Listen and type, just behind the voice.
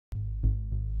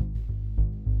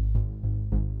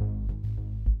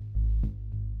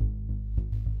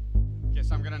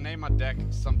honest, I'm gonna name my deck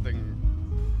something.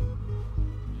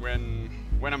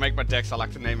 When I make my decks, I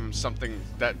like to name them something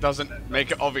that doesn't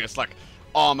make it obvious, like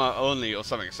armor only or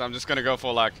something. So I'm just gonna go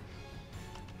for like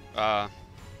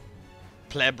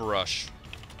pleb rush.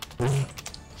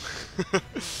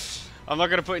 I'm not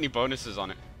gonna put any bonuses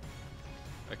on it.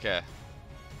 Okay.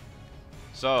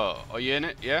 So, are you in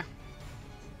it? Yeah?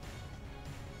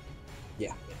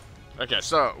 Yeah. Okay,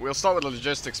 so we'll start with the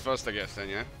logistics first, I guess, then,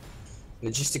 yeah?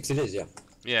 Logistics it is, yeah.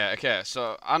 Yeah, okay,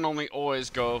 so I normally always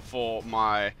go for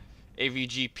my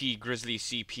AVGP Grizzly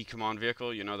CP command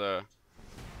vehicle, you know, the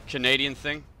Canadian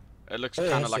thing. It looks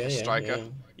kind of like a striker. Yeah.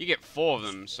 You get 4 of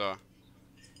them, so...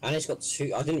 And it's got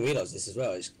 2, I didn't realise this as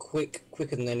well, it's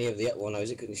quicker than any of the, well no,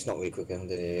 it's not really quicker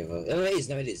than any of the other. No,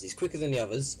 it is, it's quicker than the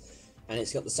others, and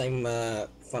it's got the same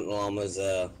frontal armour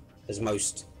as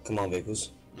most command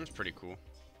vehicles. That's pretty cool.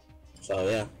 So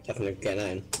yeah, definitely get that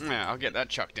in. Yeah, I'll get that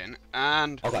chucked in.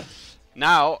 And okay.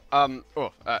 Now,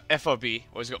 FOB.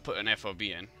 Always got to put an FOB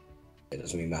in. It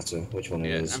doesn't really matter which one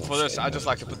it is. And for this, I just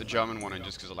like to put the German one in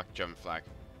just because I like the German flag.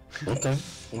 Okay.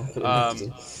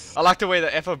 I like the way the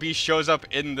FOB shows up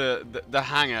in the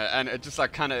hangar and it just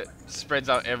like kind of spreads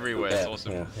out everywhere. It's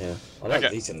awesome. Yeah. I like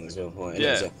these as well. Right,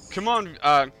 yeah. Come on.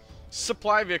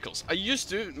 Supply vehicles.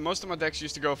 Most of my decks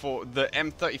used to go for the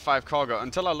M35 cargo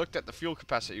until I looked at the fuel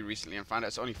capacity recently and found out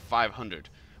it's only 500,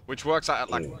 which works out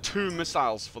at like 2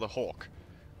 missiles for the Hawk,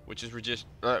 which is ridiculous.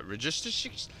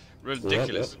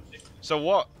 Yep. So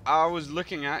what I was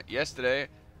looking at yesterday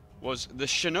was the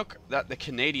Chinook that the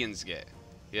Canadians get.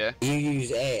 Yeah. You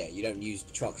use air. You don't use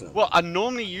trucks. Well, I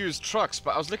normally use trucks,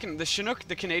 but I was looking at the Chinook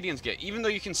the Canadians get, even though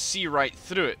you can see right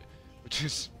through it, which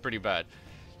is pretty bad.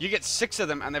 You get 6 of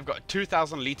them, and they've got a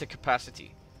 2,000 litre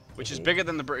capacity, which is bigger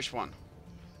than the British one.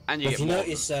 And you get more. If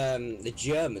you notice, the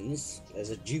Germans, there's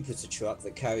a Jupiter truck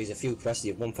that carries a fuel capacity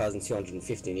of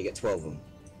 1,250, and you get 12 of them.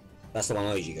 That's the one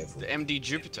I usually go for. The MD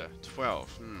Jupiter,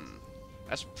 12.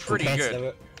 That's pretty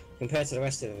good. Compared to the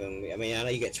rest of them, I mean, I know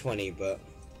you get 20, but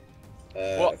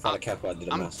well, if I calculated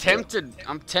the math.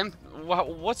 I'm tempted.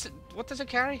 What does it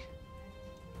carry?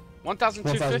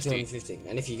 1,250.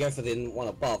 And if you go for the one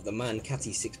above, the Man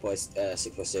Catty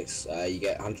 6x6, you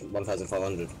get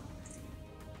 1,500.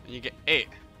 And you get 8.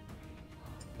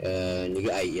 And you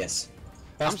get 8, yes.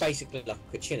 That's basically like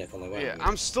a Chinook on the ground. Yeah,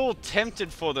 I'm still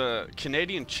tempted for the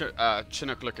Canadian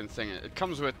Chinook looking thing. It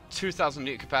comes with 2,000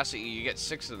 litre capacity. You get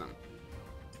 6 of them.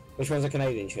 Which one's a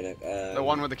Canadian Chinook? The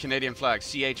one with the Canadian flag,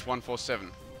 CH-147.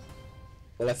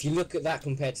 Well, if you look at that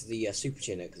compared to the Super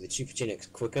Chinook, the Super Chinook's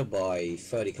quicker by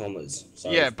 30 kilometers. So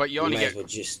yeah, but you only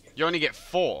get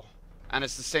 4, and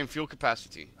it's the same fuel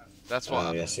capacity. That's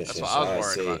what. That's what I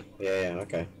was worried about. Yeah,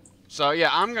 okay. So yeah,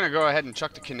 I'm gonna go ahead and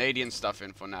chuck the Canadian stuff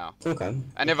in for now. Okay.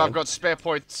 And if I've got spare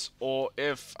points, or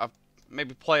if I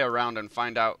maybe play around and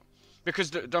find out, because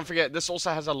don't forget, this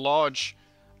also has a large.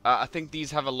 I think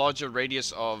these have a larger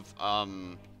radius of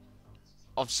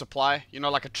supply. You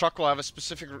know, like a truck will have a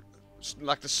specific.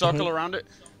 Like the circle around it,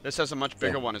 this has a much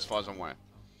bigger one as far as I'm aware.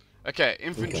 Okay,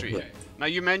 infantry. Okay, Now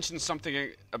you mentioned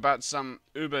something about some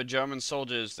uber German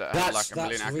soldiers that have like a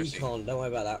million accuracy. That's recon, don't worry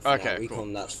about that. Okay,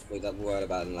 recon, cool. we'll worry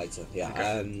about it later. Yeah.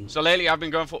 Okay. So lately I've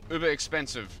been going for uber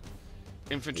expensive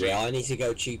infantry. Yeah, I need to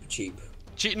go cheap.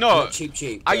 No, not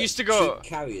cheap. I used to go cheap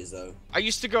carriers though. I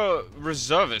used to go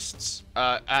reservists,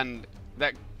 and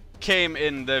that came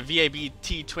in the VAB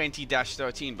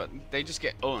T20-13, but they just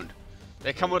get owned.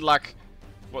 They come with like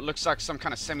what looks like some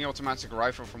kind of semi-automatic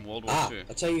rifle from World War II.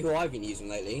 I'll tell you who I've been using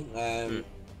lately.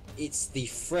 It's the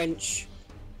French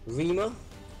Rima.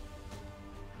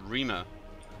 Rima.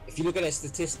 If you look at their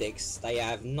statistics, they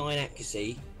have 9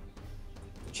 accuracy,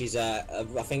 which is I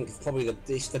think probably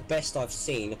the best I've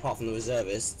seen apart from the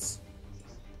reservists.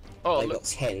 Oh, they've got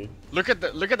 10. Look at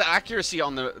the accuracy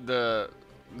on the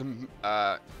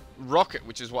rocket,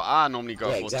 which is what I normally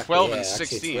go for. Exactly, 12 and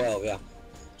 16. 12, yeah.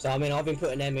 So I mean, I've been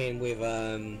putting them in with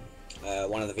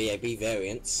one of the VAB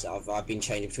variants. I've been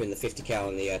changing between the 50 cal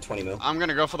and the 20mm. I'm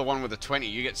gonna go for the one with the 20.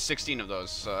 You get 16 of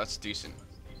those, so that's decent.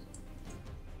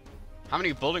 How many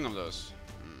are you building of those?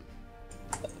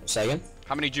 Say again?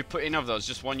 How many did you put in of those?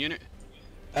 Just one unit?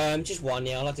 Just one.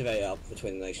 Yeah, I'll have to divvy it up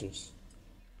between the nations.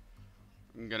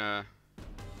 I'm gonna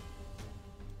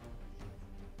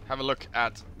have a look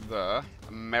at the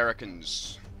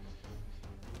Americans.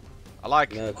 I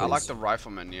like the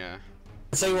riflemen, yeah.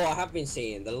 I'll tell you what, I have been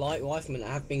seeing the light riflemen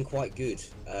have been quite good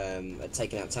at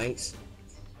taking out tanks.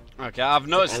 Okay, I've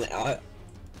noticed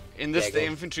in this the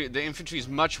infantry is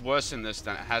much worse in this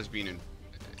than it has been in.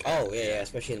 Oh yeah,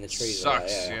 especially in the trees.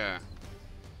 Sucks, yeah.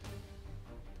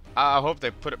 I hope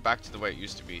they put it back to the way it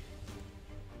used to be.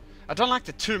 I don't like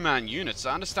the 2-man units.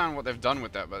 I understand what they've done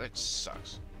with that, but it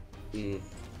sucks. I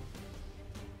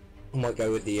might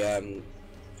go with the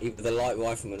either the light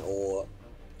rifleman or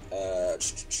I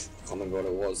can't remember what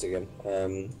it was again.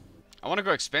 I want to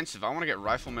go expensive. I want to get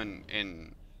riflemen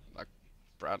in like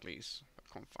Bradleys. I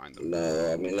can't find them.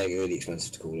 No, I mean they're really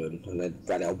expensive to call in, and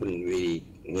I wouldn't really,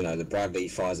 you know, the Bradley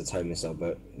fires a tow missile,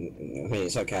 but I mean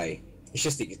it's okay. It's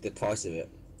just the price of it.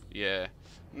 Yeah.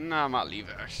 No, I might leave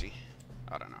it actually.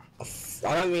 I don't know.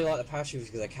 I don't really like the parachutes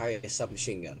because they carry a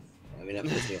submachine gun. I mean that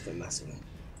puts me off them massively.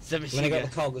 Submachine I mean, they gun.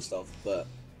 got the cargo stuff, but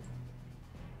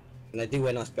and they do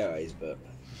wear nice berets, but.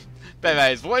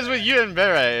 Berets. What is with you and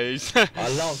berets? I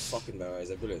love fucking berets.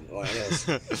 They're brilliant. Right, anyways.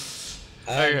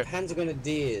 Okay. Panzer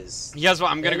Grenadiers. Here's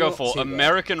what I'm gonna They're go not for: too bad.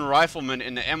 American Rifleman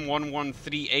in the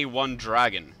M113A1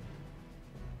 Dragon.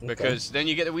 Because then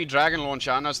you get the wee dragon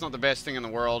launcher. I know it's not the best thing in the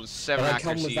world. 7 But they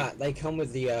accuracy. come with that. They come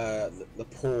with the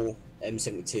poor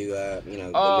M72. You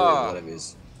know, Oh. whatever it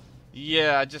is.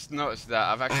 Yeah, I just noticed that.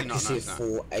 I've actually not Accuracy of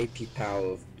noticed that. 4, AP power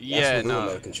of. Yeah, That's with no. all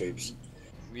American troops.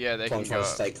 Yeah, they So can I'm trying go. to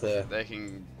stay clear. They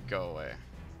can go away.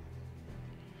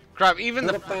 Crap! Even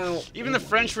What the about- even the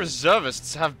French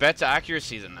reservists have better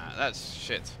accuracy than that. That's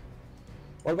shit.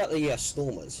 What about the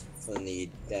Stormers from the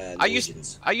I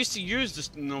Norwegians? used to use the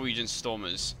Norwegian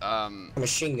Stormers. A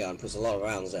machine gun puts a lot of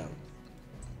rounds down.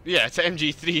 Yeah, it's an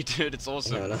MG3, dude. It's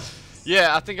awesome. No, no.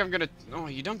 Yeah, I think I'm gonna. Oh,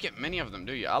 you don't get many of them,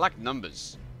 do you? I like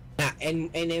numbers. That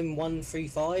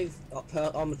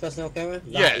NM135 armored personnel carrier.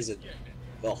 Yeah. That is a.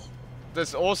 Oh,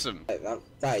 That's awesome.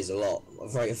 that is a lot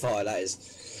of rate of fire. That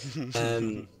is. I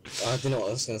don't know what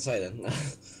I was gonna say then.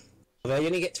 But you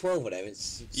only get 12 of them.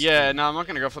 It's Yeah, no, I'm not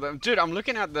gonna go for them, dude. I'm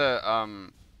looking at the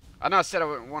I know I said I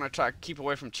want to try to keep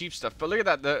away from cheap stuff, but look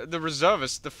at that. The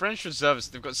reservists, the French reservists,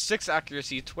 they've got 6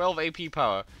 accuracy, 12 AP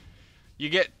power. You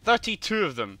get 32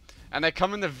 of them, and they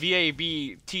come in the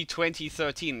VAB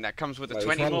T2013 that comes with a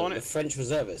 20 mil on The it. French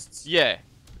reservists. Yeah,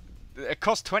 it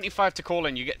costs 25 to call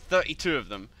in. You get 32 of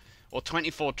them, or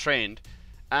 24 trained,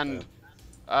 and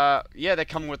yeah, they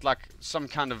come with like some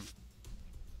kind of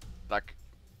like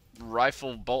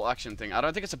rifle bolt action thing. I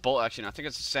don't think it's a bolt action. I think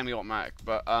it's a semi-automatic.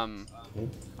 But I'm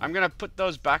gonna put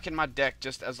those back in my deck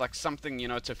just as like something, you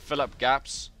know, to fill up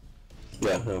gaps.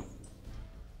 Yeah. No.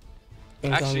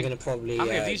 Actually, I'm gonna probably. How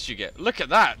many of these do you get? Look at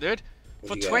that, dude.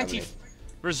 For you get, 20 how many?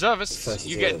 reservists, 32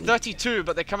 you of get them. 32,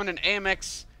 but they come in an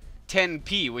AMX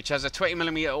 10P, which has a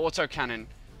 20mm autocannon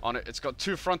on it. It's got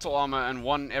 2 frontal armor and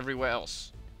 1 everywhere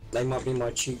else. They might be my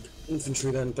cheap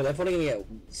infantry then, but they're probably gonna get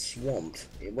swamped.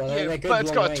 Well, Yeah, they're good but it's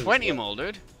long got a range, 20 but- mil,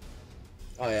 dude.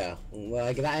 Oh yeah. Well,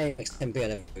 that AMX 10P I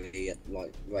never really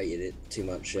like rated it too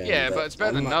much. Yeah, but it's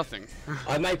better than nothing.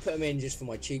 I may put them in just for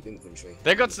my cheap infantry.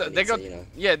 They got, Just they to, got, you know.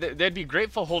 yeah, they'd be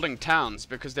great for holding towns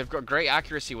because they've got great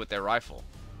accuracy with their rifle.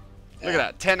 Look at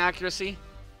that, 10 accuracy.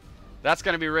 That's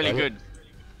gonna be really Right. good.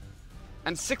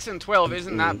 And 6 and 12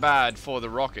 isn't that bad for the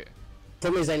rocket.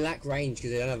 Problem is they lack range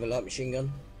because they don't have a light machine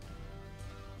gun.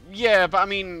 Yeah, but I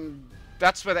mean,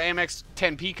 that's where the AMX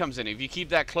 10P comes in. If you keep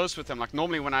that close with them, like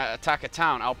normally when I attack a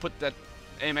town, I'll put that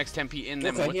AMX 10P in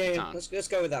them with Okay, the yeah, town. let's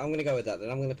go with that. I'm gonna go with that. Then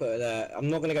I'm gonna put. I'm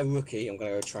not gonna go rookie. I'm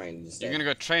gonna go trained instead. You're gonna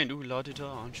go trained. Ooh, la da da,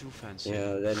 aren't you fancy?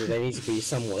 Yeah, they need to be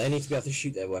somewhat. They need to be able to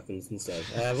shoot their weapons instead.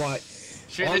 Right.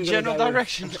 Shoot in I'm the gonna general go with-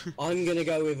 direction. I'm gonna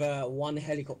go with 1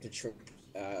 helicopter troop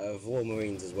of Royal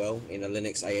Marines as well in a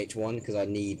Linux AH1 because I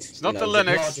need. It's not the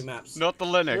Linux. larger maps. Not the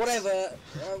Linux. Whatever.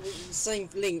 Same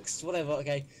links. Whatever.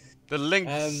 Okay. The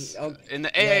links I'll- in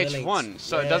the yeah, the AH1, links.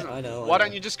 so it Yeah, doesn't. I know, why I don't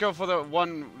know. you just go for the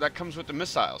one that comes with the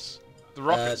missiles, the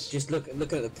rockets? Just looking at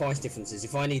the price differences.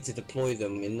 If I need to deploy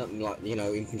them in nothing like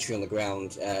infantry on the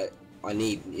ground, I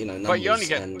need numbers. But you only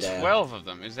get and, 12 of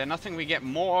them. Is there nothing we get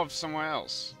more of somewhere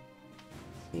else?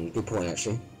 Good point,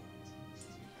 actually.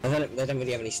 They don't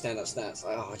really have any stand-up stats.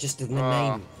 Oh, just the Oh.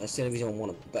 name. That's the only reason I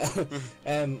want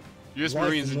them. US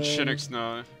Marines and Riflemen. Chinooks,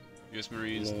 no. US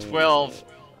Marines, No. 12.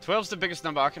 12's the biggest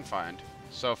number I can find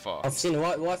so far. I've seen the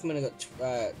riflemen have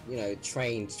got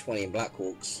trained 20 in Black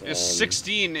Hawks. It's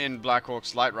 16 in Black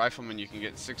Hawks, light riflemen. You can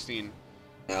get 16.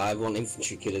 I want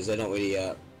infantry killers. They don't really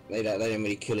they don't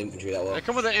really kill infantry that well. They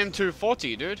come with an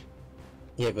M240, dude.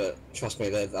 Yeah, but trust me,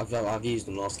 I've used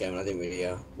them last game and I didn't really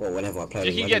well whenever I played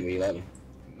You them, can I get- didn't really like them.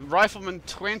 Rifleman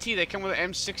 20. They come with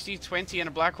an M60, 20 and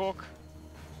a Black Hawk,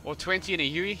 or 20 and a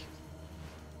Huey.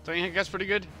 Don't you think that's pretty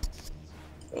good?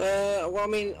 Well, I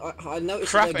mean, I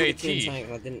noticed Crap that they're good at AT. killing tank,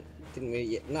 and I didn't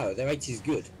really. No, their AT is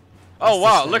good. Oh That's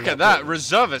wow, just look not at that. good.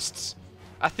 Reservists.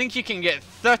 I think you can get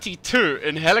 32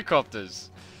 in helicopters.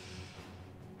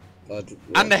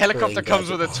 And the helicopter comes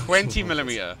with a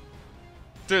 20mm.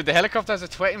 Dude, the helicopter has a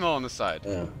 20mm on the side.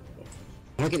 Yeah.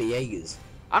 I get the Jaegers.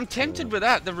 I'm tempted with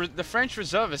that. The French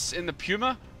reservists in the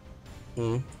Puma.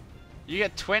 Mm. You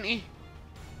get 20.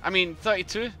 I mean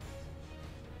 32.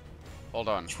 Hold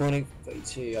on. 20,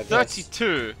 32, I guess.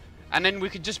 32, and then we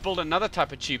could just build another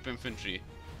type of cheap infantry.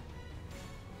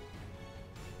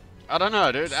 I don't know,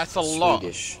 dude. That's a lot.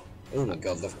 Swedish. Oh my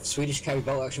god, the Swedish carry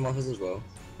bolt action rifles as well.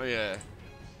 But yeah.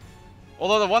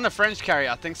 Although the one the French carry,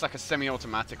 I think, is like a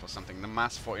semi-automatic or something. The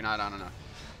Mass 49, I don't know.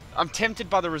 I'm tempted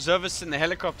by the reservists in the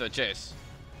helicopter, Chase.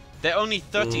 They're only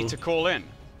 30 to call in.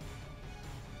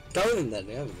 Go with them then,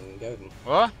 yeah, go with them.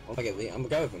 What? I'm gonna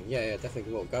go with them. Yeah,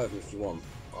 definitely will. Go with them if you want.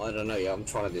 I don't know, yeah, I'm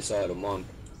trying to decide on mine.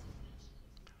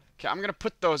 Okay, I'm gonna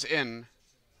put those in,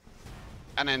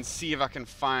 and then see if I can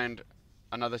find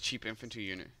another cheap infantry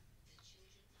unit.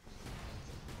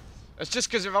 It's just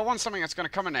because if I want something that's gonna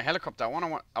come in a helicopter,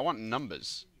 I want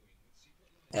numbers.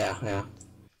 Yeah.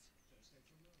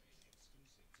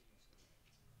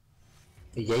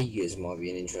 The Jaegers might be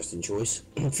an interesting choice.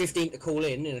 15 to call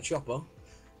in a chopper,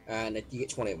 and you get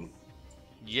 20 of them.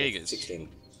 Jaegers. 16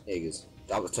 Jaegers.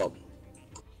 At the top.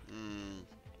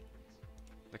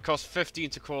 They cost 15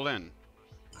 to call in.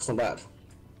 That's not bad.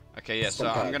 Okay, yeah, so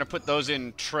I'm gonna put those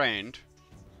in trained.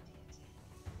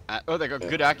 Oh, they got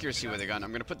good accuracy with the gun.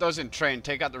 I'm gonna put those in trained,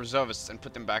 take out the reservists, and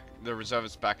put them back. The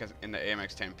reservists back in the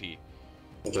AMX 10P.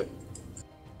 Okay. If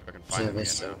I can find them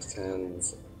again now.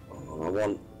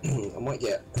 I might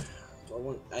get. Do I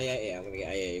want AA? I'm gonna get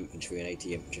AA infantry and AT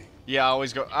infantry. Yeah, I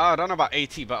always go. I don't know about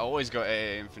AT, but I always go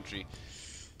AA infantry.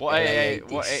 What AA?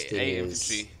 What AA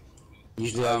infantry?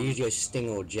 Usually, I usually go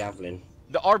Stinger or Javelin.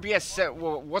 The RBS set.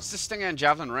 Well, what's the Stinger and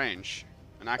Javelin range?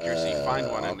 And accuracy. Find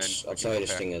one and then. I'll tell you the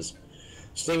Stingers.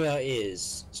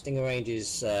 Stinger range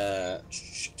is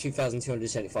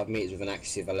 2,275 meters with an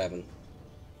accuracy of 11.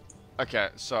 Okay,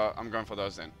 so I'm going for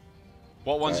those then.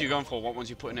 What ones are you going for? What ones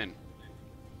are you putting in?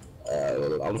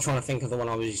 I'm trying to think of the one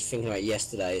I was thinking about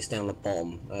yesterday. It's down the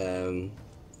bottom. I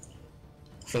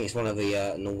think it's one of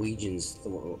the Norwegians. I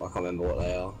can't remember what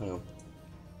they are. Hang on.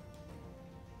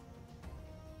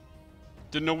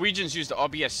 The Norwegians use the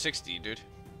RBS 60, dude.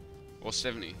 Or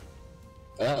 70.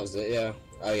 Oh, that was it, yeah.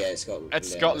 Oh yeah,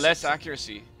 it's got less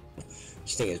accuracy.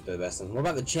 Stinger's the best one. What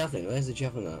about the Javelin? Where's the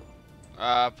Javelin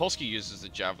at? Polsky uses the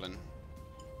Javelin.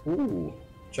 Ooh.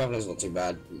 Javelin's not too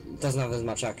bad. It doesn't have as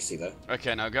much accuracy though.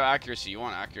 Okay, now go accuracy. You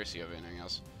want accuracy over anything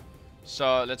else.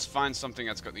 So let's find something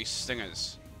that's got these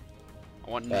Stingers. I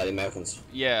want the Americans.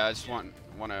 Yeah, I just want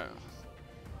to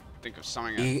think of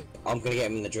something. I'm gonna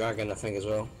get him in the Dragon, I think, as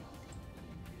well.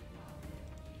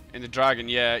 In the Dragon,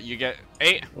 yeah, you get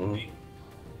 8.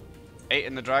 8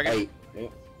 in the Dragon. 8. Yeah.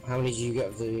 How many did you get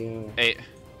of the? 8.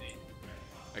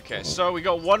 Okay, so we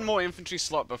got one more infantry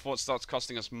slot before it starts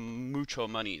costing us mucho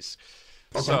monies.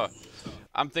 Okay. So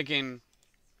I'm thinking,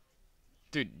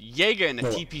 dude, Jaeger and the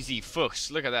TPZ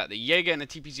Fuchs. Look at that. The Jaeger and the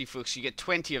TPZ Fuchs. You get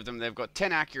 20 of them. They've got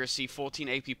 10 accuracy, 14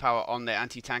 AP power on their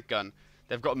anti-tank gun.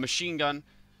 They've got a machine gun,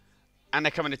 and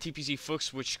they come in a TPZ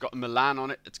Fuchs, which got Milan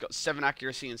on it. It's got 7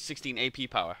 accuracy and 16 AP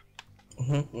power.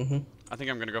 I think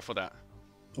I'm gonna go for that.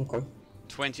 Okay.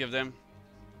 20 of them,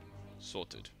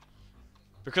 sorted.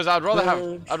 Because I'd rather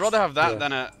have that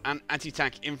than an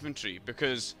anti-tank infantry.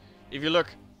 Because if you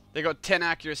look, they got 10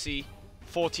 accuracy,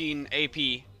 14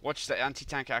 AP. Watch the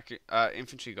anti-tank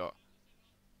infantry got.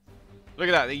 Look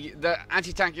at that. The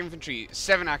anti-tank infantry,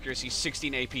 7 accuracy,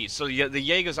 16 AP. So the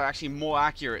Jaegers are actually more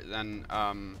accurate than.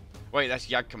 Wait, that's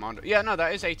Jag Commander. Yeah, no,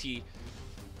 that is AT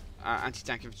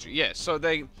anti-tank infantry. Yeah, so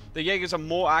the Jaegers are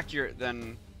more accurate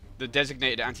than the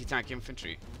designated anti-tank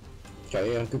infantry.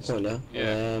 Okay, yeah, good point there.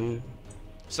 Yeah.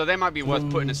 So they might be worth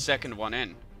putting a second one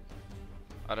in.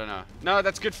 I don't know. No,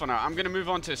 that's good for now. I'm gonna move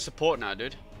on to support now,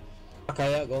 dude.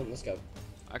 Okay, yeah, go on, let's go.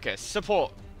 Okay,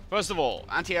 support. First of all,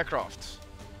 anti-aircraft.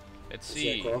 Let's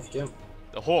see. Yeah.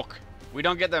 The Hawk. We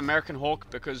don't get the American Hawk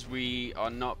because we are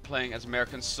not playing as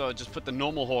Americans, so just put the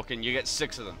normal Hawk in. You get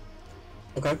 6 of them.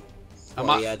 Okay.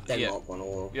 Denmark one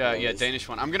or... Yeah, Danish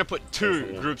one. I'm gonna put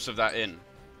 2 groups of that in.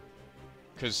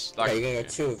 Cause like, okay, you're gonna go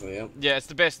 2 of them, yeah? Yeah, it's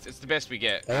the best we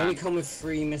get. They only come with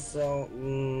 3 missile...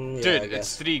 dude,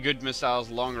 it's 3 good missiles,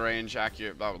 long range,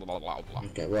 accurate, blah blah blah blah blah.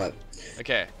 Okay, right.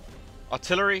 Okay.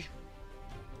 Artillery.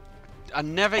 I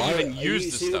never even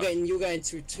used this stuff. You're going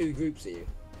through 2 groups, are you?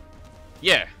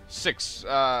 Yeah, 6.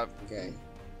 Okay.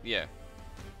 Yeah.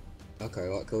 Okay,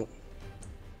 right, cool.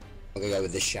 I'm gonna go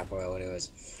with this Chaparral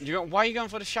anyways. Why are you going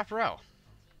for the Chaparral?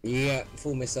 You get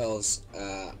 4 missiles,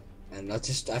 and I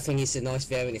think it's a nice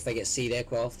variant. If they get seed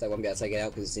aircraft, they won't be able to take it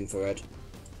out because it's infrared.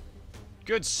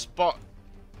 Good spot.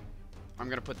 I'm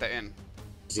gonna put that in.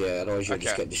 Yeah, otherwise you'll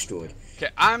just get destroyed. Okay,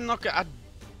 I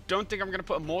don't think I'm gonna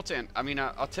put a mortar in. I mean,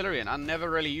 artillery in. I never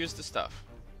really used the stuff.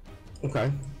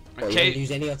 Okay. Well, you don't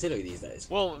use any artillery these days?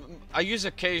 Well, I use the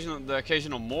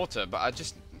occasional mortar, but I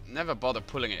just never bother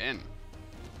pulling it in.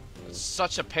 It's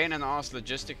such a pain in the ass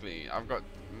logistically. I've got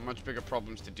much bigger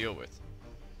problems to deal with.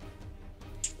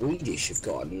 Swedish have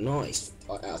got a nice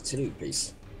artillery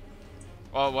piece.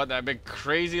 Oh, what, that big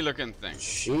crazy looking thing?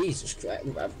 Jesus Christ.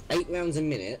 8 rounds a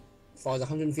minute, fires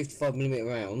 155mm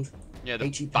round. Yeah, the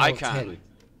HE power Bicam. 10.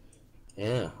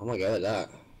 Yeah, I might go with that.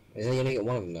 Is there only get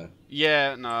one of them though?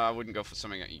 Yeah, no, I wouldn't go for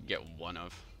something that you get one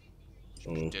of.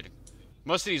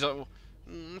 Most of these are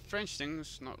French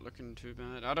things, not looking too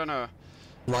bad. I don't know.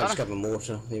 Might just grab a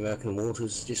mortar, the American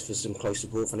mortars, just for some close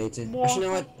support if I need to. Actually,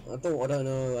 no, I don't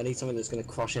know. I need something that's going to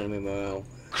crush enemy morale.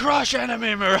 Crush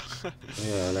enemy morale!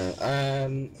 Yeah, I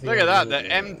know. Look at that, the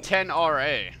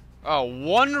M10RA. Oh,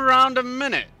 1 round a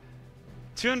minute.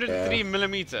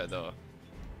 203mm though.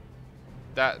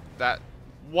 That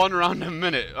 1 round a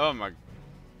minute. Oh my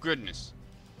goodness.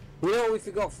 You know what we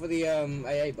forgot for the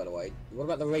AA, by the way? What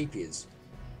about the rapiers?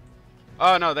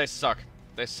 Oh no, they suck.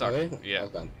 They suck. Oh, really? Yeah.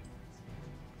 Okay.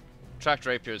 Tracked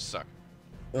rapiers suck.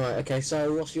 Alright, okay,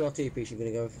 so what's your RT piece you're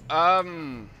gonna go with? I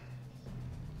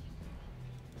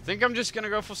think I'm just gonna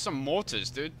go for some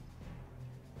mortars, dude.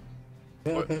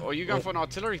 Yeah, okay. Or are you going for an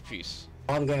artillery piece?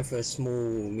 I'm going for a small,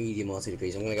 medium artillery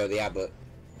piece. I'm gonna go with the Abbott.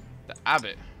 The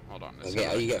Abbott. Hold on.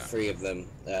 Okay, you get 3 of them.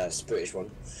 It's a British one.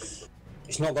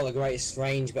 It's not got the greatest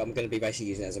range, but I'm gonna be basically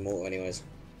using it as a mortar anyways.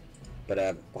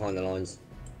 But behind the lines.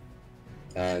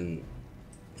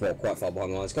 Well, quite far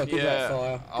behind the lines. Got good rate of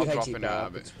fire. I'll good drop HE in power,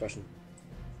 Abbott. good suppression.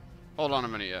 Hold on a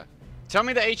minute, yeah. Tell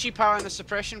me the HE power and the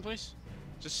suppression, please.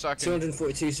 Just so I can...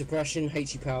 242 suppression,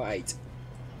 HE power 8.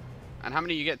 And how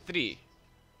many you get? 3?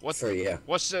 3, yeah.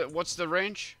 What's the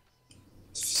range?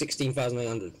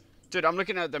 16,800. Dude, I'm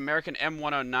looking at the American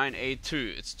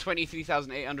M109A2. It's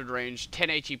 23,800 range, 10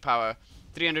 HE power,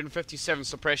 357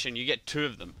 suppression. You get 2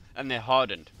 of them, and they're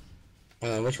hardened.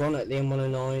 Which one? The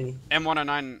M109?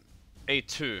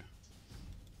 M109A2.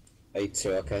 A2,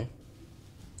 okay.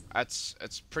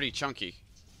 It's pretty chunky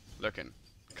looking.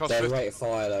 The rate of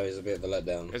fire though is a bit of a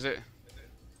letdown. Is it?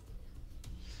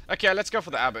 Okay, let's go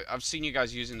for the Abbott. I've seen you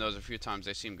guys using those a few times.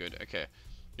 They seem good. Okay.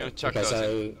 Gonna chuck those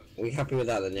in. We happy with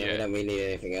that then? Yeah, we don't really need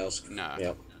anything else. No.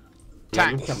 Yep. Tanks.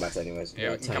 Yeah, we can come back anyways.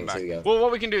 Yeah, we can come back. Here we go. Well,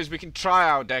 what we can do is we can try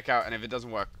our deck out, and if it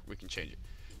doesn't work, we can change it.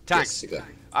 Tanks. Yes,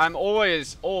 exactly. I'm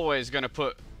always gonna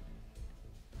put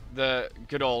the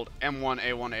good old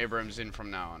M1A1 Abrams in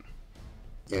from now on.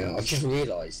 Yeah, I've just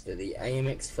realised that the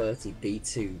AMX-30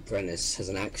 B2 Brennus has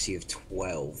an accuracy of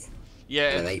 12.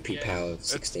 Yeah. And an AP power of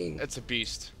 16. It's a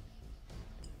beast.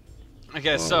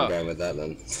 Okay, I'm so going with that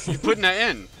then. you're putting that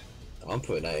in. I'm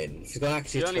putting that in. If you've got an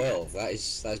accuracy of 12,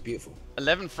 that's beautiful.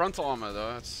 11 frontal armor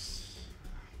though. That's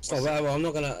not bad. Well, I'm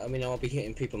not gonna. I mean, I'll be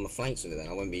hitting people on the flanks with it. Then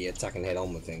I won't be attacking head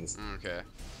on with things. Okay.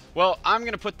 Well, I'm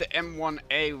gonna put the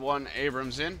M1A1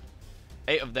 Abrams in.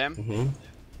 8 of them. Mm-hmm.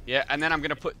 Yeah, and then I'm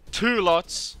gonna put 2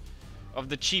 lots of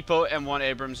the cheapo M1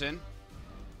 Abrams in.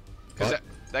 Because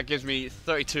that gives me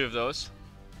 32 of those.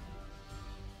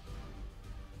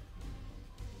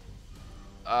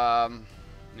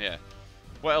 Yeah.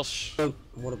 What else? So,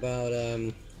 what about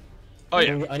Oh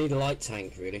yeah. I need a light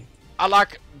tank really. I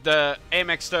like the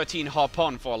AMX-13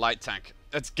 Harpon for a light tank.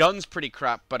 Its gun's pretty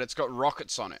crap, but it's got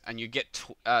rockets on it, and you get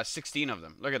 16 of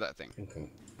them. Look at that thing. Okay.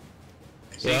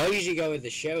 Yeah, I usually go with the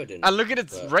Sheridan. And look at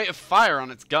its rate of fire on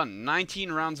its gun.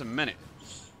 19 rounds a minute.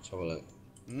 Let's have a look.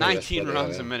 19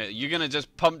 rounds a minute. You're gonna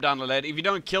just pump down the lead. If you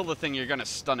don't kill the thing, you're gonna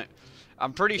stun it.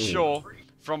 I'm pretty sure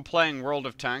from playing World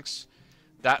of Tanks,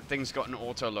 that thing's got an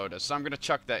auto loader. So I'm gonna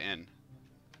chuck that in.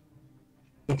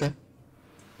 Okay.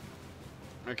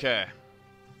 Okay.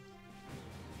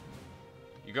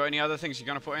 You got any other things you're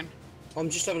gonna put in? I'm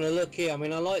just having a look here. I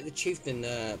mean, I like the Chieftain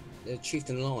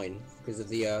line because of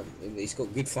the it's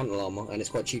got good frontal armor and it's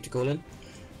quite cheap to call in.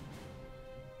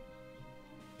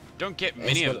 Don't get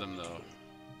many of them though.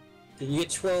 You get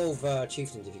 12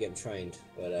 Chieftains if you get them trained,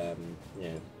 but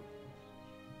yeah.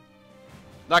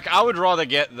 Like I would rather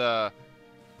get the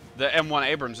M1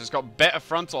 Abrams. It's got better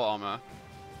frontal armor,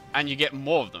 and you get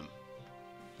more of them.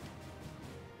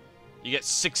 You get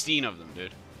 16 of them,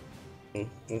 dude.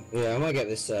 Yeah, I might get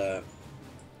this. The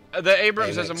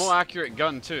Abrams has a more accurate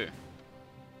gun too,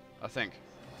 I think.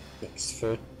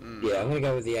 Yeah, I'm gonna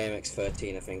go with the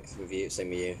AMX-13. I think with you,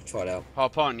 same with you. Try it out.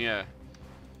 Harpon, yeah.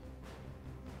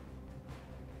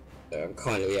 I'm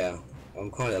kind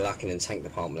of lacking in tank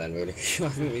department then, really. I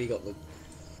haven't really got the.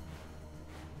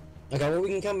 Okay, well we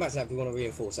can come back to that if we want to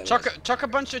reinforce that. Chuck a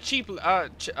bunch of cheap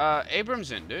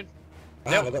Abrams in, dude.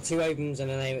 I've got 2 Abrams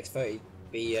and an AMX-30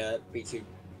 B2.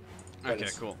 Okay,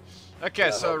 cool.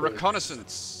 Okay, so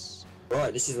reconnaissance.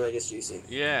 Right, this is where it gets juicy.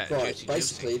 Yeah. Right, Juicy,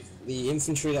 basically, juicy. the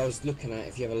infantry that I was looking at,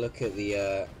 if you have a look at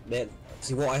the,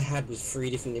 see what I had was 3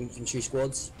 different infantry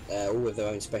squads, all with their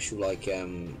own special, like,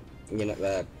 you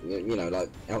know, like,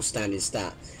 outstanding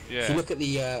stat. Yeah. If you look at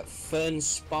the,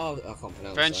 Fernspar, I can't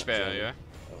pronounce that. Fernspar, yeah.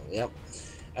 Oh, yep.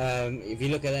 If you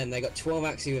look at them, they got 12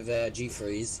 axes with their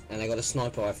G3s, and they got a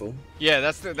sniper rifle. Yeah,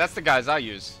 that's the guys I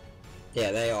use.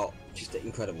 Yeah, they are just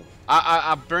incredible.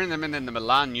 I burn them in the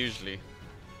Milan usually.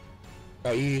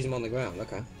 Oh, you use them on the ground,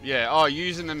 okay. Yeah. Oh, you're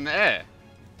using them in the air.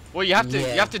 Well, you have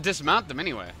to dismount them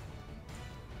anyway.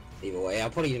 Either way,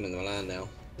 I'll probably use them in the Milan now.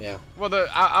 Yeah. Well,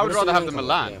 I would rather have the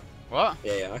Milan. Yeah. What?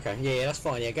 Yeah, okay. Yeah, that's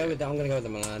fine. Yeah, go with that. I'm gonna go with the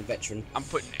Milan veteran. I'm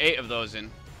putting 8 of those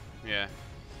in. Yeah.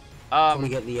 Probably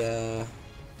get the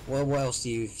well, what else do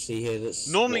you see here? That's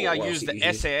normally I use the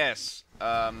SAS.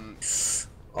 I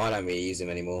don't really use them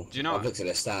anymore. Do you know? I've looked at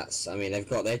their stats. I mean,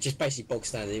 they're just basically bog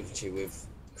standard infantry with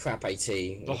crap AT,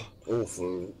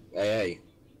 awful AA.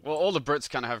 Well, all the Brits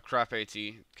kind of have crap AT.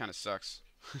 Kind of sucks.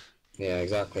 Yeah,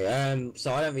 exactly.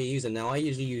 So I don't really use them now. I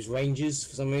usually use Rangers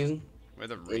for some reason. Where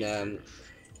the Rangers?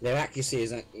 Their accuracy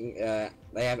is they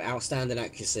have outstanding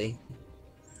accuracy.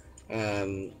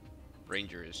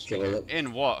 Rangers.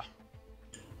 In what?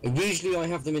 Usually I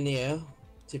have them in the air,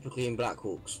 typically in Black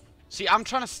Hawks. See, I'm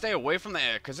trying to stay away from the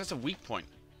air because that's a weak point.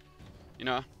 You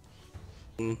know.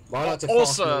 Well, I like to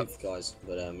also, fast move, guys,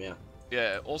 but yeah.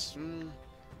 Yeah. Also,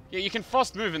 yeah, you can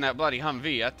fast move in that bloody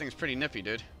Humvee. That thing's pretty nippy,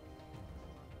 dude.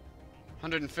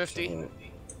 150.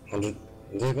 100.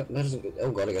 That doesn't.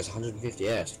 Oh god, it goes 150.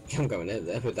 Yeah, I'm going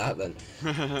there with that then.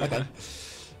 Okay.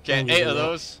 Okay, 8 of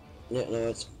those. Yeah, no,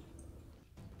 it's.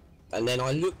 And then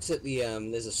I looked at the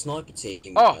there's a sniper team.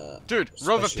 Oh, dude,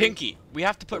 Rover Pinky. We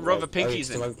have to put Rover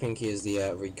Pinkies in. Rover Pinky is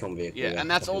the recon vehicle. Yeah, and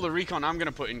that's all the recon I'm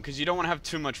gonna put in because you don't want to have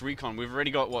too much recon. We've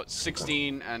already got what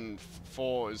 16 and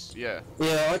 4 is yeah.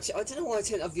 Yeah, I don't know why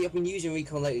I've been using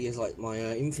recon lately as like my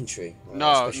infantry.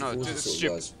 No, dude, it's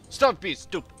stupid. Stop being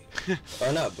stupid.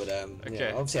 I know, but okay.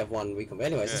 Yeah, obviously I have 1 recon. But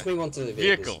anyways, let's move on to the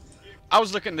vehicle. I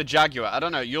was looking at the Jaguar. I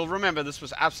don't know. You'll remember this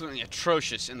was absolutely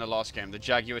atrocious in the last game. The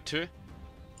Jaguar 2.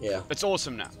 Yeah. It's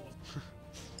awesome now.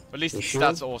 At least its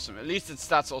stats awesome. At least its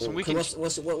stats awesome.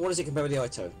 Well, what does it compare with the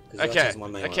Ito? Okay.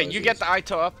 Okay. You get the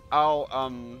Ito up. I'll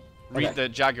read the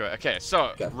Jaguar. Okay.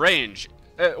 So range.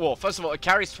 Well, first of all, it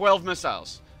carries 12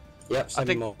 missiles. Yep. I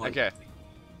think. Okay.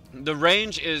 The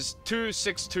range is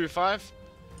 2625.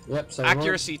 Yep.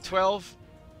 Accuracy 12.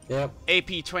 Yep.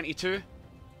 AP 22.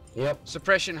 Yep.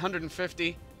 Suppression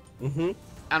 150. Mhm.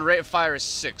 And rate of fire is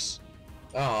 6.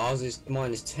 Oh,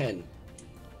 mine is 10.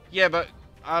 Yeah, but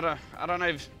I don't know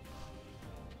if.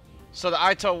 So the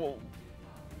Ito,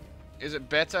 is it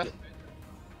better?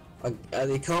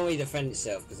 It can't really defend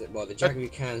itself because the Jaguar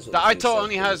can. The Ito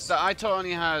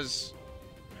only has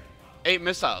 8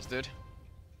 missiles, dude.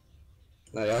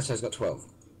 No, the Ito's got 12.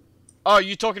 Oh,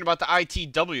 you're talking about the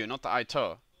ITW, not the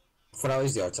Ito. I thought that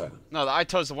was the Ito. No, the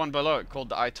Ito's the one below it, called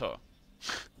the Ito.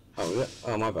 Oh, yeah.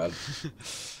 Oh, my bad.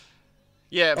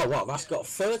 Yeah. Oh, wow, that's got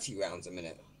 30 rounds a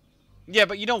minute. Yeah,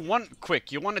 but you don't want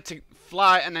quick. You want it to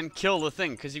fly and then kill the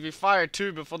thing. Because if you fire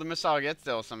 2 before the missile gets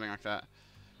there or something like that.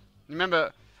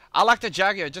 Remember, I like the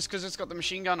Jaguar just because it's got the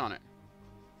machine gun on it.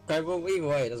 Okay, well, either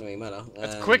way, it doesn't really matter.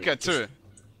 It's quicker too.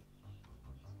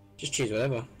 Just choose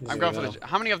whatever. I'm going for the...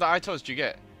 How many of the Itos do you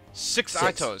get? 6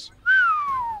 Itos.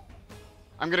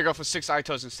 I'm going to go for 6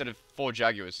 Itos instead of 4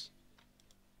 Jaguars.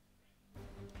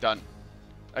 Done.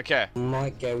 Okay.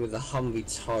 Might go with the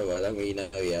Humvee Tow. I don't really know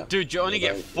yet. Dude, you only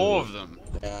get 4 of them.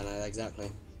 Yeah, I know exactly.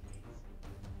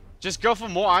 Just go for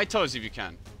more Itos if you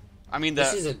can. I mean,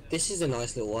 this is a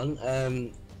nice little one.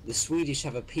 The Swedish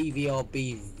have a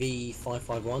PVRB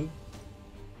V551.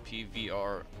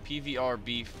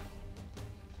 PVRB.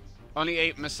 Only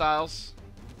 8 missiles.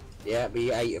 Yeah,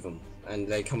 be 8 of them, and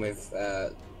they come with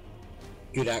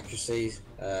good accuracy.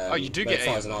 Oh, you do get 8.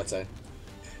 Fires an Ito.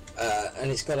 And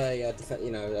it's got a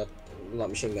light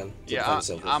machine gun. Yeah,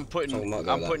 I'm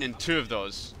putting in 2 of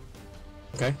those.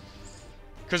 Okay.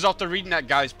 Because after reading that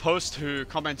guy's post who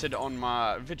commented on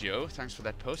my video, thanks for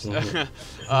that post.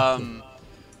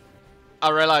 I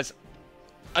realized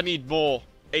I need more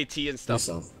AT and stuff.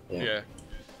 Yeah.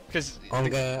 Because I'm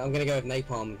gonna go with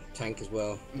napalm tank as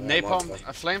well. Napalm,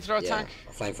 a flamethrower tank?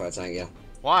 A flamethrower tank, yeah.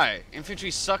 Why?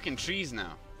 Infantry suck in trees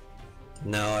now.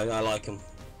 No, I like them.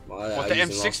 What, the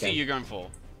M60 you're going for?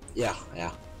 Yeah,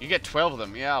 yeah. You get 12 of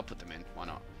them. Yeah, I'll put them in. Why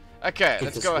not? Okay,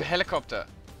 let's go a helicopter.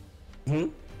 Now,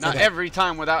 every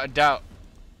time, without a doubt,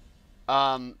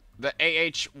 the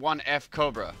AH-1F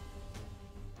Cobra.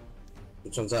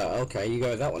 Which one's that? Okay, you go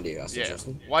with that one, do you? That's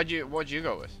interesting. What'd you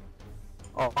go with?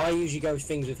 Oh, I usually go with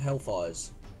things with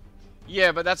Hellfires.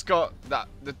 Yeah, but that's got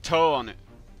the toe on it.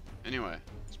 Anyway.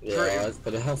 Yeah,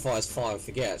 but the Hellfire is fire and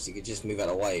forget, so you could just move out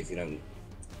of the way if you don't.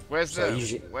 Where's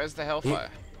the Hellfire?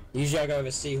 Usually I go with a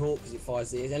Seahawk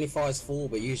because it only fires 4,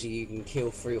 but usually you can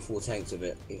kill 3 or 4 tanks with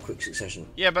it in quick succession.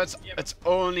 Yeah, but it's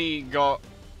only got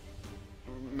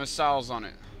missiles on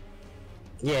it.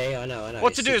 Yeah, I know.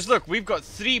 What to do is, look, we've got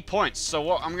 3 points, so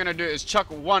what I'm gonna do is chuck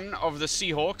one of the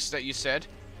Seahawks that you said,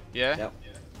 yeah? Yep.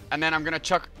 And then I'm gonna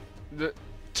chuck the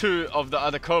 2 of the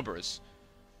other Cobras.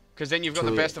 Because then you've got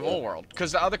the best of all worlds.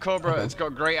 Because the other Cobra, it's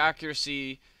got great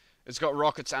accuracy, it's got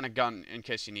rockets and a gun in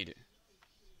case you need it.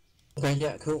 Okay,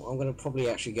 yeah, cool. I'm gonna probably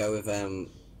actually go with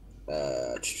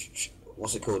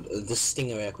what's it called? The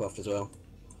Stinger aircraft as well.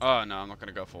 Oh no, I'm not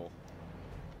gonna go for.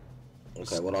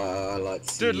 Okay, well I like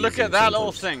to. Dude, look at that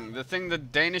little thing. The thing the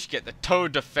Danish get, the Toe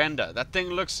Defender. That thing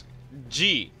looks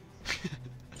G.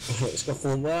 It's got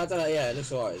 4. Well, I don't know. Yeah, it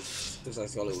looks alright. Looks like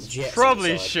it's got a little jet.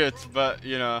 Probably shit, but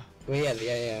you know. Well, yeah.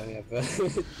 But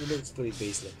it looks pretty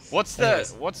beastly. What's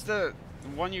the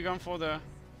one you going for there?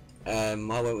 I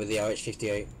went with the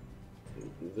RH-58.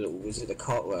 Was it the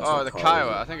Kiowa? Well, oh, the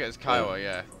Kiowa. I think it's Kiowa,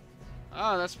 yeah.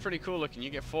 Oh, that's pretty cool looking.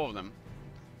 You get 4 of them.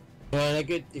 Yeah, they're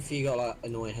good if you got like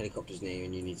annoying helicopters near you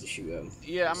and you need to shoot them.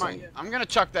 Yeah, I'm gonna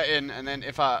chuck that in, and then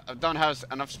if I don't have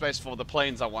enough space for the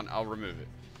planes I want, I'll remove it.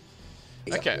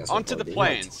 Exactly, okay, onto the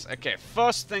planes. Okay,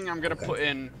 first thing I'm gonna put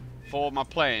in for my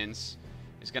planes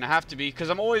is gonna have to be, because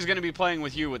I'm always gonna be playing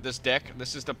with you with this deck.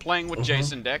 This is the playing with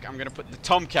Jason deck. I'm gonna put the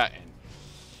Tomcat in.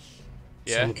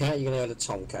 Yeah. Tomcat, you're gonna go to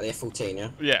Tomcat, the F-14, yeah?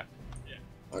 Yeah.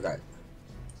 Okay.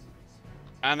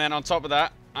 And then on top of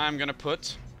that, I'm gonna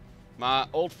put my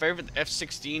old favorite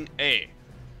F-16A.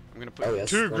 I'm gonna put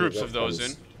 2 groups of those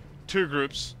in. 2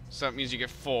 groups, so that means you get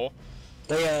 4.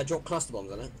 They drop cluster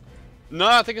bombs on it. No,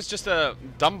 I think it's just a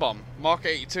dumb bomb, Mark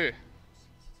 82.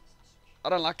 I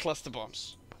don't like cluster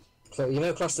bombs. So you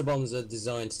know, cluster bombs are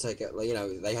designed to take it. Like, you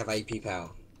know, they have AP power.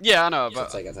 Yeah, I know,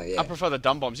 but I prefer the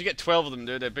dumb bombs. You get 12 of them,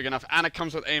 dude. They're big enough, and it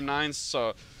comes with aim 9s,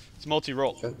 so it's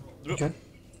multi-roll. Okay.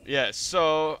 Yeah.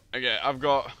 So okay, I've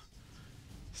got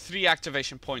 3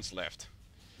 activation points left.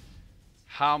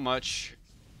 How much?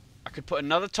 I could put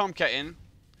another Tomcat in,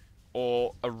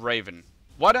 or a Raven.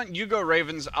 Why don't you go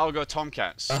Ravens? I'll go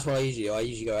Tomcats. That's what I usually do. I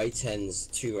usually go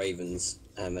A10s, 2 Ravens,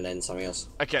 and then something else.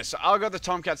 Okay, so I'll go the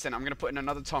Tomcats then. I'm gonna put in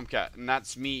another Tomcat, and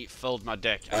that's me filled my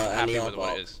deck. I'm happy with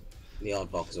what it is. The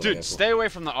Aardvark is Dude, stay away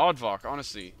from the Aardvark,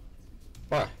 honestly.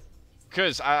 Why?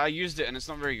 Because I used it and it's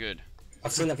not very good.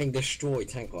 I've seen that thing destroy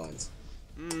tank lines.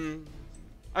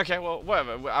 Okay, well,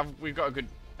 whatever. We've got a good...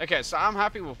 Okay, so I'm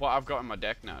happy with what I've got in my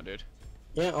deck now, dude.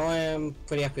 Yeah, I am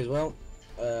pretty happy as well.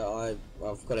 I've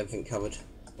got everything covered.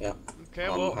 Yeah. Okay,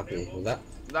 I'm happy with that.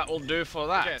 That will do for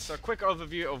that. Okay, so a quick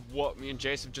overview of what me and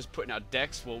Jace have just put in our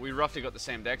decks. Well, we roughly got the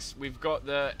same decks. We've got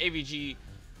the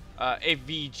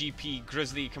AVGP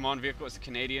Grizzly command vehicle. It's the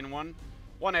Canadian one.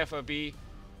 1 FOB.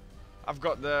 I've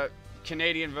got the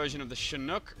Canadian version of the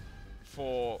Chinook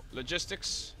for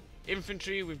logistics.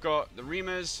 Infantry, we've got the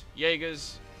Reamers,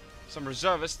 Jaegers, some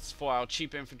reservists for our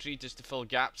cheap infantry just to fill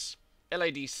gaps.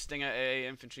 LAD Stinger AA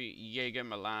infantry, Jaeger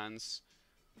Milans.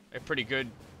 They're pretty good.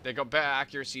 They got better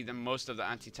accuracy than most of the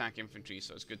anti-tank infantry,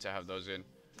 so it's good to have those in.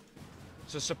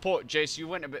 So support, Jace, you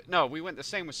went a bit... No, we went the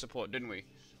same with support, didn't we?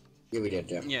 Yeah, we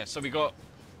did, yeah. Yeah, so we got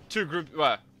 2 groups...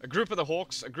 Well, a group of the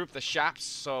Hawks, a group of the Shaps,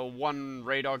 so 1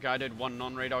 radar guided, 1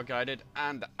 non-radar guided,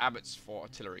 and the Abbotts for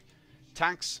artillery.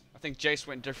 Tanks, I think Jace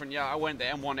went different. Yeah, I went the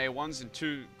M1A1s and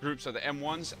 2 groups of the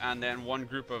M1s, and then 1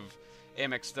 group of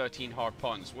AMX-13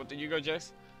 Harpoons. What did you go,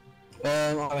 Jace?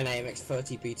 I went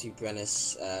AMX-30 B2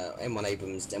 Brennus, M1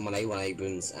 Abrams, M1A1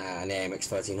 Abrams, and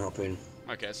AMX-13 Harpoon.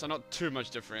 Okay, so not too much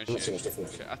differentiation. Not too much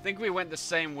difference. Okay, I think we went the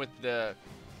same with the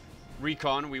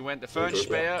Recon. We went the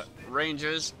Fernspeyer,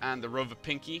 Rangers, and the Rover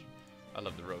Pinky. I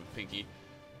love the Rover Pinky.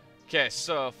 Okay,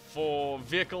 so for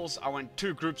vehicles, I went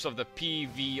 2 groups of the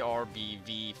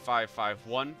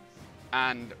PVRBV551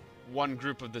 and 1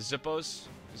 group of the Zippos.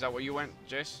 Is that what you went,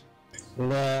 Jace?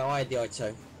 No, I had the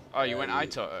Ito. Oh, you went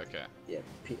Ito, okay. Yeah,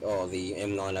 the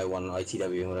M901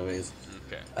 ITW, whatever it is.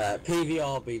 Okay.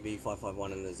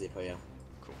 PVRBV551 and the Zippo, yeah.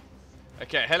 Cool.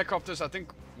 Okay, helicopters, I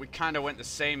think we kind of went the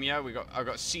same, yeah. I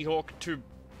got Seahawk, 2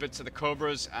 bits of the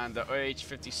Cobras, and the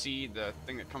OH-50C, the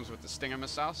thing that comes with the Stinger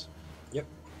missiles. Yep.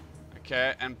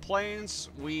 Okay, and planes,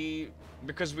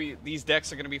 because these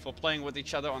decks are going to be for playing with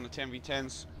each other on the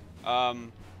 10v10s,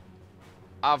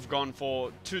 I've gone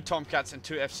for 2 Tomcats and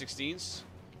 2 F-16s.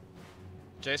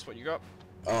 Jace, what you got?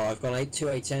 Oh, I've got 2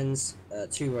 A10s,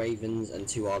 2 Ravens, and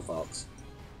 2 Aardvarks.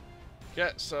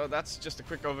 Okay, so that's just a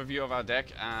quick overview of our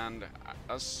deck and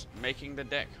us making the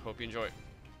deck. Hope you enjoy it.